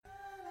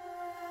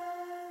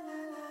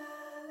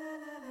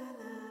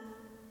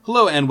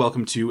Hello and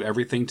welcome to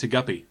Everything to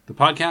Guppy, the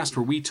podcast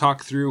where we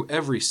talk through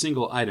every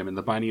single item in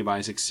the Binding of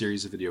Isaac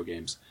series of video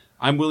games.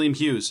 I'm William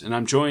Hughes, and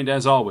I'm joined,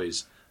 as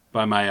always,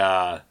 by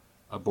my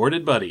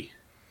aborted buddy,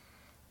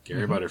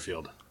 Gary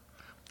Butterfield.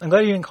 I'm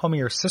glad you didn't call me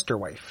your sister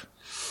wife.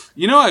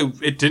 You know,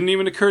 it didn't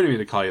even occur to me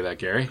to call you that,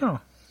 Gary.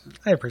 Oh,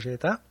 I appreciate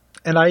that.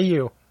 And I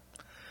you.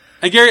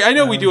 And Gary, I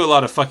know we do a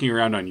lot of fucking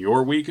around on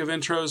your week of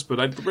intros, but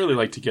I'd really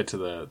like to get to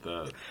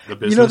the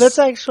business. You know, that's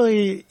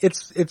actually,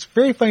 it's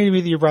very funny to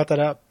me that you brought that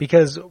up,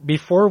 because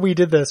before we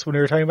did this, when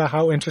we were talking about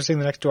how interesting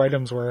the next two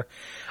items were,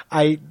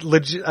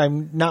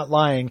 I'm not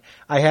lying,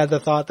 I had the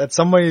thought that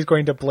somebody's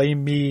going to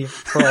blame me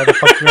for all the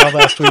fucking around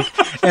last week,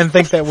 and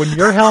think that when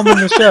you're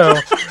helming the show,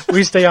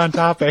 we stay on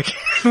topic.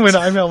 When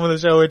I'm helming the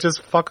show, it's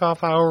just fuck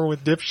off hour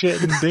with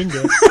dipshit and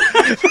dingus.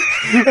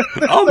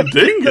 Oh,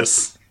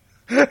 dingus!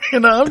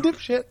 And I'm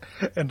dipshit.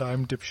 And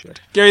I'm dipshit.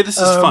 Gary, this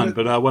is fun,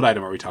 but what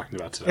item are we talking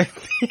about today?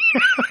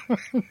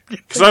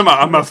 Because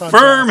I'm a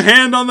firm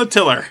hand on the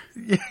tiller.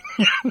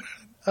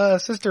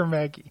 Sister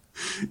Maggie.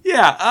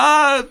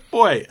 Yeah,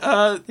 boy.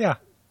 Yeah.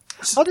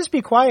 I'll just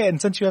be quiet, and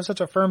since you have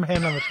such a firm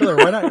hand on the tiller,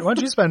 why don't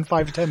you spend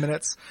 5 to 10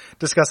 minutes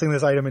discussing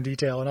this item in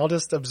detail, and I'll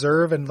just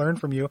observe and learn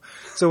from you,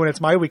 so when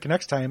it's my week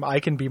next time, I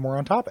can be more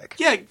on topic.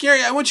 Yeah,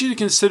 Gary, I want you to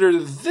consider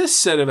this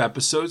set of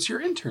episodes your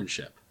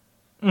internship.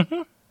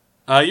 Mm-hmm.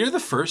 You're the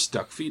first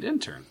Duckfeed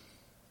intern.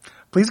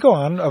 Please go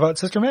on about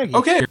Sister Maggie.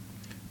 Okay.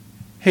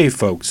 Hey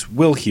folks,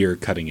 Will here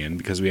cutting in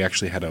because we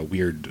actually had a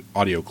weird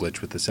audio glitch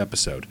with this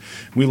episode.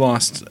 We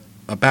lost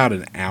about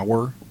an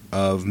hour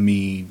of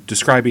me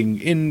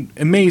describing in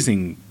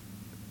amazing,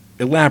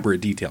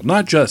 elaborate detail,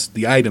 not just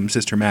the item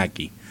Sister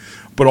Maggie,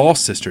 but all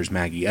Sisters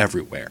Maggie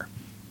everywhere.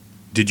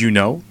 Did you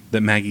know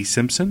that Maggie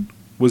Simpson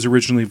was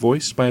originally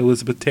voiced by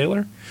Elizabeth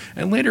Taylor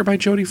and later by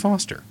Jodie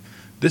Foster?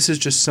 This is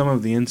just some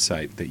of the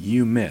insight that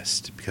you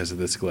missed because of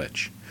this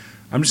glitch.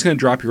 I'm just going to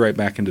drop you right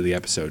back into the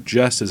episode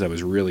just as I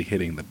was really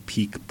hitting the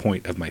peak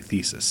point of my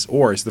thesis,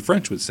 or as the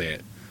French would say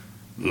it,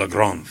 le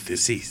grand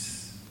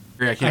thesis.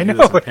 Gary, I can't do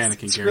this. I'm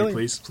panicking, Gary. Really,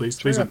 please,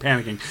 I'm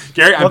panicking.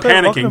 Gary, I'm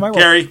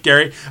panicking.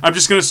 Gary, I'm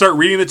just going to start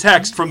reading the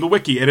text from the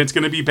wiki, and it's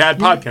going to be bad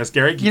podcast,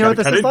 Gary. You know what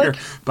this is like?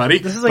 Here, buddy.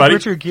 This is like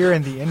Richard Gere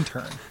and the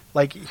intern.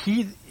 Like,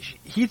 he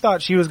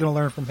thought she was going to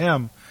learn from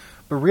him,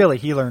 but really,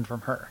 he learned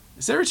from her.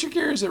 Is that Richard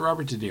Gere or is it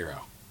Robert De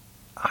Niro?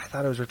 I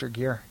thought it was Richard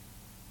Gere.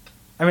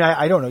 I mean,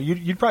 I don't know.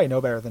 You'd probably know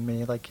better than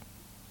me. Like,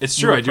 it's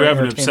true. I do have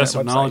an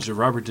obsessive knowledge of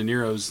Robert De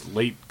Niro's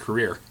late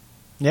career.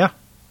 Yeah.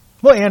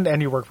 Well, and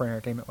you work for an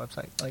entertainment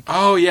website. Like,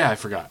 oh yeah, I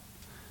forgot.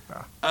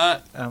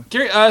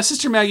 Gary,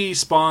 Sister Maggie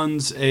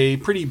spawns a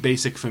pretty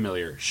basic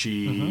familiar.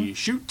 She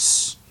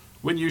shoots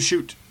when you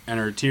shoot, and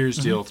her tears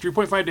deal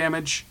 3.5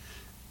 damage.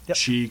 Yep.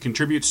 She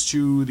contributes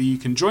to the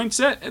conjoined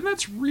set, and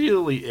that's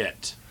really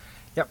it.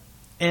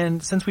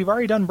 And since we've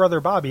already done Brother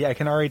Bobby, I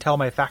can already tell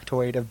my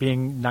factoid of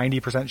being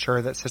 90%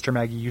 sure that Sister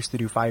Maggie used to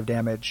do 5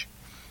 damage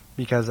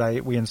because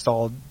we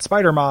installed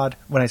Spider Mod.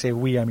 When I say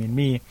we, I mean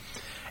me,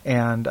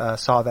 and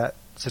saw that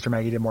Sister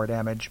Maggie did more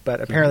damage. But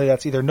apparently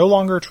that's either no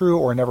longer true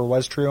or never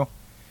was true,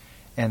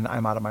 and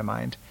I'm out of my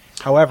mind.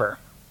 However,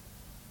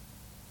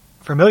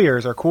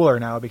 familiars are cooler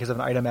now because of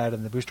an item added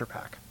in the booster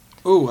pack.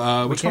 Ooh,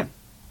 which one?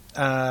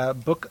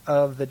 Book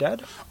of the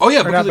Dead? Oh,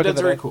 yeah, Book of the Dead's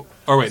very cool.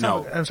 Oh, wait,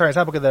 no. I'm sorry, it's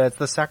not Book of the Dead, it's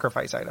the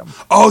Sacrifice item.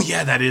 Oh,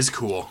 yeah, that is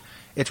cool.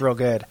 It's real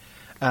good.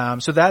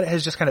 So that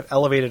has just kind of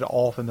elevated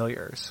all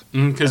familiars.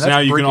 Because now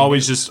you can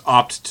always just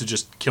opt to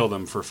just kill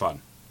them for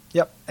fun.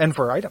 Yep, and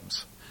for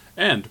items.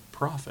 And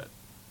profit.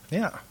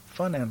 Yeah,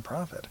 fun and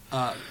profit.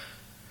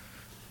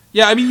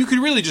 Yeah, I mean, you could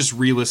really just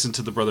re-listen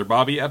to the Brother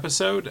Bobby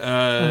episode.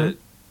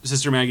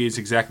 Sister Maggie is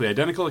exactly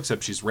identical,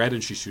 except she's red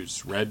and she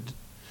shoots red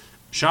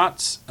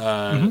shots.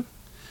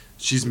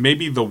 She's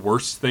maybe the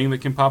worst thing that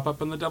can pop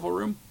up in the Devil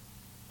Room.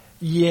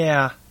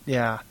 Yeah.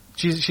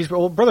 She's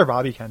well, Brother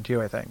Bobby can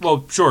too, I think.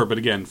 Well, sure, but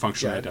again,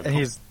 functionally identical.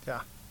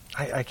 And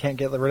I can't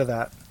get rid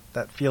of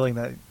that feeling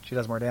that she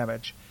does more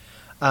damage,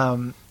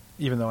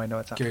 even though I know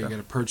it's not true. You got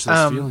to purge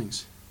those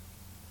feelings.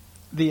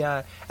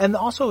 And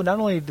also, not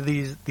only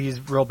do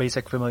these real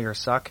basic familiars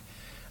suck,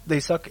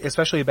 they suck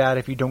especially bad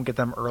if you don't get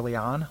them early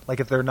on, like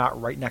if they're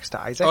not right next to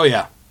Isaac. Oh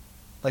yeah,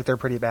 like they're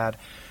pretty bad.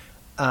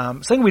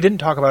 Something we didn't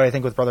talk about, I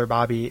think, with Brother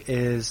Bobby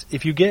is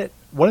if you get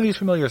one of these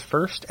familiars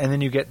first and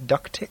then you get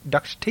duct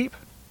tape,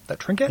 that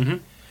trinket,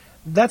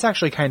 that's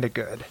actually kind of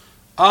good.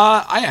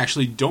 I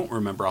actually don't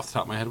remember off the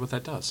top of my head what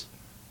that does.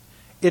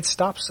 It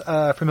stops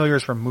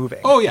familiars from moving.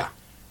 Oh, yeah.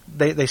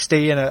 They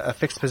stay in a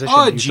fixed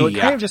position. So it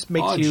kind of just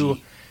makes you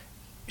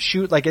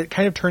shoot, like it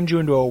kind of turns you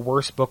into a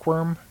worse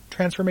bookworm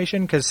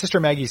transformation because Sister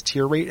Maggie's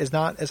tear rate is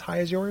not as high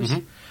as yours. We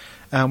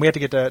have to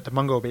get to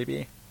Mungo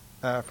Baby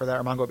for that,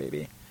 or Mongo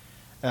Baby.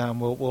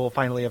 We'll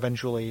finally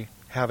eventually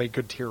have a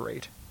good tier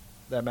rate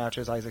that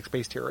matches Isaac's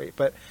base tier rate,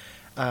 but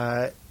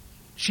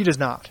she does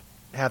not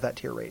have that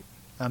tier rate.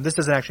 This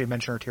doesn't actually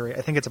mention her tier rate.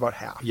 I think it's about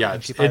half. Yeah,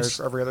 she fires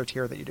for every other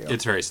tier that you do.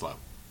 It's very slow.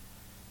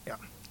 Yeah,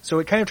 so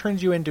it kind of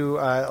turns you into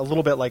a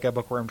little bit like a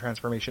bookworm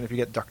transformation if you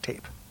get duct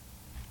tape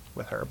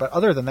with her. But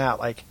other than that,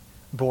 like,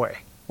 boy,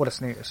 What a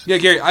snooze. Yeah,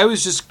 Gary, I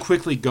was just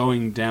quickly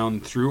going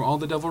down through all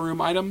the Devil Room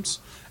items,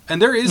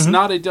 and there is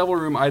not a Devil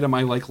Room item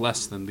I like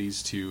less than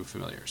these two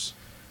familiars.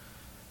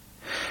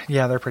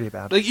 Yeah, they're pretty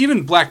bad. Like,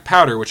 even Black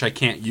Powder, which I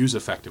can't use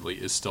effectively,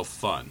 is still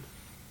fun.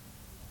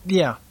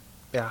 Yeah.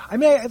 Yeah. I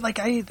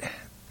mean,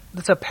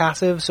 it's a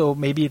passive, so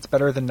maybe it's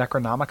better than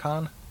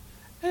Necronomicon.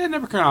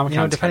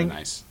 Necronomicon's kind of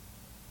nice.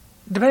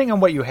 Depending on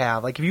what you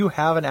have. Like, if you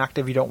have an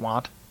active you don't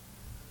want,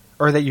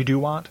 or that you do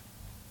want,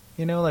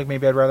 like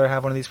maybe I'd rather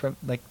have one of these from,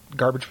 like,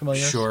 garbage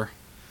familiars. Sure.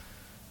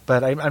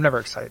 But I'm never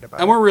excited about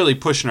it. And we're really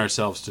pushing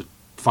ourselves to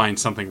find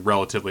something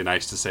relatively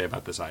nice to say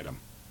about this item.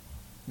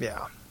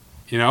 Yeah.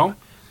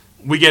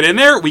 We get in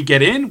there, we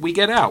get in, we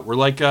get out. We're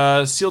like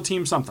SEAL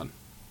Team something.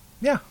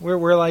 Yeah,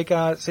 we're like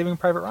Saving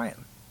Private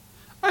Ryan.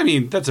 I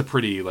mean, that's a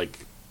pretty, like...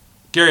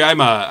 Gary, I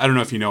don't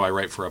know if you know, I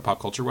write for a pop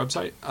culture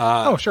website.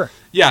 Oh, sure.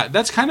 Yeah,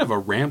 that's kind of a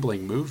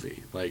rambling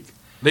movie. Like,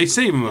 they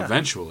save him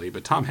eventually,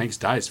 but Tom Hanks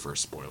dies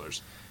first,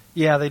 spoilers.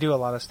 Yeah, they do a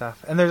lot of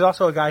stuff. And there's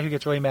also a guy who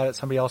gets really mad at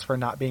somebody else for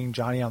not being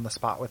Johnny on the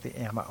spot with the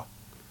ammo.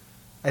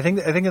 I think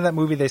in that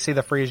movie they say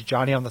the phrase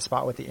Johnny on the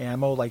spot with the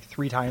ammo like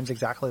 3 times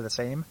exactly the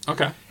same.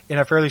 Okay. In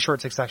a fairly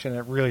short succession,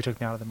 it really took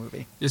me out of the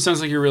movie. It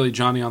sounds like you're really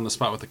Johnny on the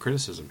spot with the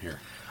criticism here.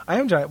 I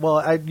am Johnny.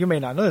 Well, you may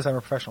not know this. I'm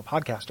a professional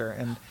podcaster,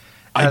 and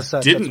I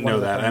didn't know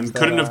that, and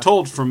couldn't have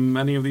told from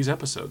any of these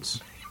episodes.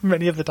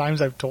 Many of the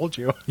times I've told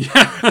you.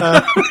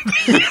 Yeah.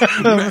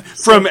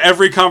 From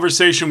every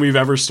conversation we've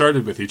ever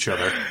started with each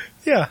other.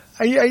 Yeah.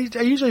 I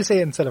usually say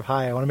instead of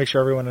hi, I want to make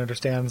sure everyone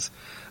understands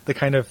the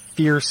kind of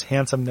fierce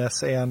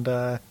handsomeness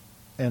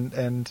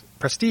and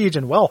prestige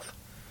and wealth.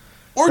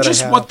 Or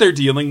just what they're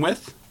dealing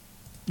with.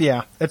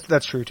 Yeah,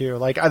 that's true too.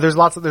 Like there's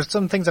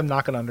some things I'm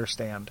not going to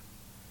understand.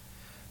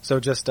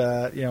 So just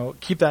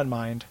keep that in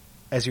mind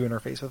as you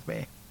interface with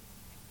me.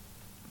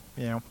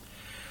 Yeah,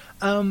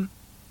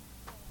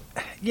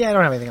 I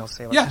don't have anything else to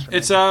say about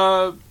this.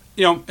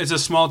 Yeah, it's a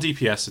small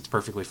DPS. It's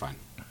perfectly fine.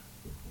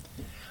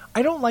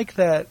 I don't like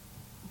that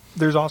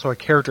there's also a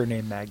character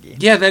named Maggie.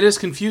 Yeah, that is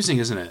confusing,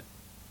 isn't it?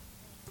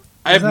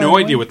 I have no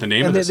idea what the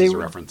name of this is a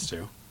reference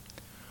to.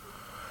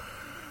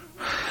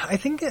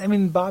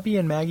 Bobby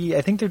and Maggie,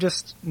 I think they're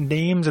just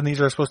names, and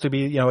these are supposed to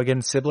be,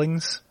 again,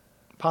 siblings,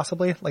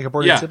 possibly, like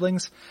aborted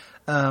siblings.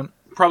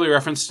 Probably a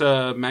reference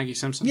to Maggie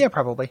Simpson? Yeah,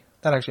 probably.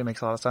 That actually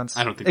makes a lot of sense.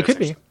 I don't think it could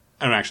be.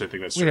 I don't actually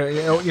think that's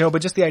true.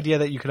 But just the idea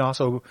that you can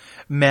also,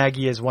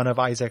 Maggie is one of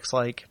Isaac's,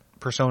 like,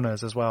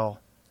 personas as well,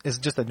 is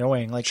just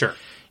annoying. Like, sure.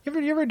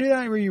 You ever do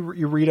that where you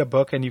read a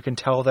book and you can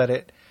tell that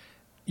it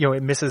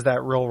misses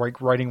that real, like,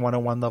 writing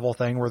 101 level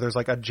thing where there's,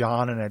 like, a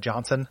John and a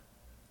Johnson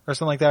or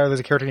something like that, or there's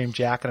a character named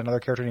Jack and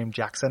another character named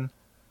Jackson.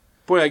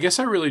 Boy, I guess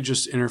I really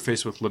just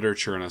interface with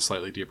literature on a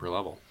slightly deeper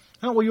level.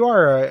 Oh, well,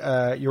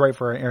 you write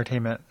for an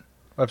entertainment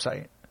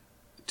website.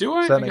 Do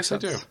I? So I guess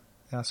sense. I do.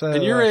 Yeah, so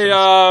and you're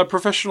a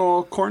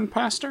professional corn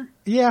pastor?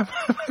 Yeah,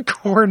 I'm a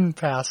corn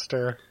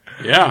pastor.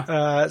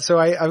 Yeah. So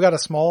I've got a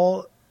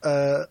small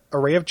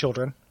array of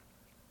children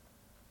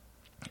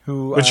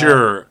who... But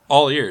you're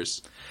all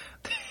ears.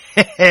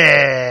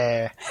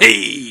 Hey!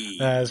 Hey!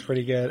 That's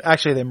pretty good.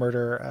 Actually, they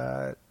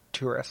murder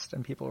tourists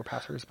and people who are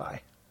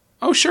passers-by.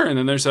 Oh, sure. And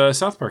then there's a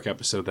South Park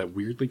episode that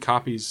weirdly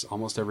copies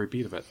almost every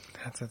beat of it.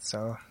 That's it.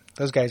 So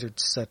those guys are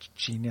such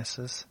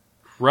geniuses.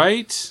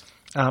 Right?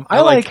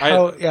 I like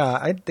how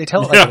they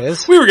tell it like it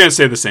is. We were going to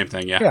say the same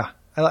thing, yeah. Yeah,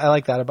 I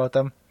like that about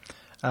them.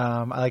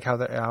 I like how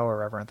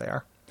irreverent they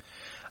are.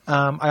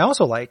 I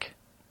also like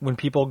when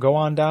people go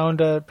on down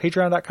to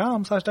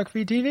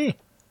patreon.com/DuckFeedTV.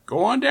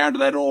 Go on down to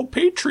that old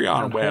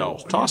Patreon well.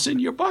 Toss in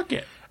your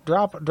bucket.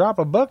 Drop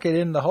a bucket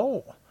in the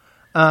hole.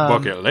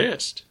 Bucket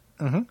list.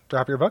 Mm-hmm.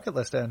 Drop your bucket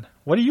list in.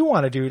 What do you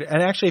want to do?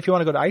 And actually, if you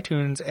want to go to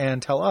iTunes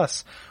and tell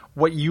us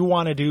what you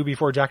want to do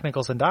before Jack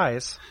Nicholson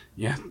dies.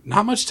 Yeah,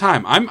 not much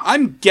time.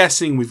 I'm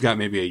guessing we've got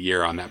maybe a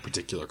year on that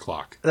particular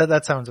clock.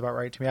 That sounds about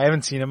right to me. I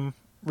haven't seen him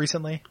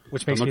recently,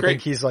 which makes me think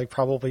he's like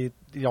probably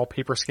all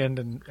paper skinned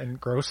and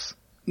gross.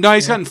 No,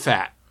 he's gotten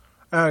fat.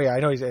 Oh yeah,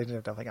 I know he's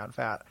definitely gotten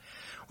fat.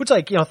 Which,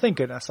 like, thank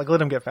goodness. Like,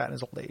 let him get fat in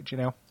his old age,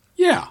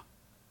 Yeah.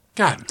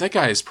 God, that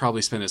guy has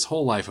probably spent his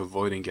whole life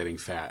avoiding getting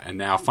fat, and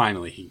now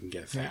finally he can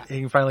get fat.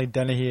 He can finally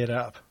Dennehy it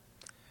up.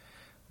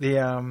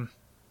 Yeah.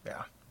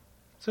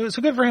 So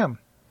good for him.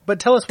 But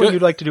tell us what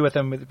you'd like to do with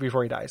him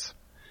before he dies.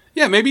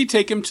 Yeah, maybe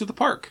take him to the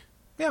park.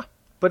 Yeah.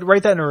 But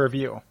write that in a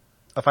review.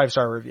 A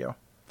 5-star review.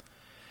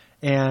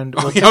 And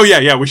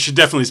we should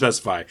definitely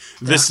specify.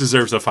 This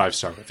deserves a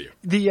 5-star review.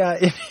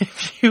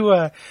 If you,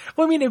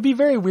 it'd be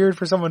very weird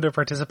for someone to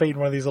participate in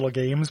one of these little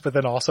games, but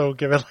then also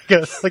give it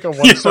like a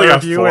 1-star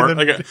review.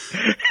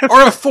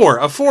 Or a 4.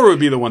 A 4 would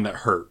be the one that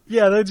hurt.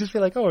 Yeah, they'd just be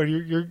like, oh,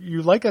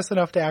 you like us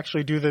enough to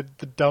actually do the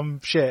dumb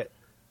shit,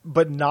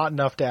 but not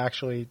enough to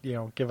actually,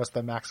 give us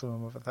the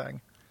maximum of a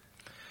thing.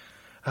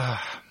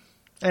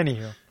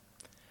 Anywho.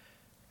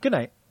 Good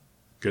night.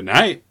 Good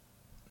night.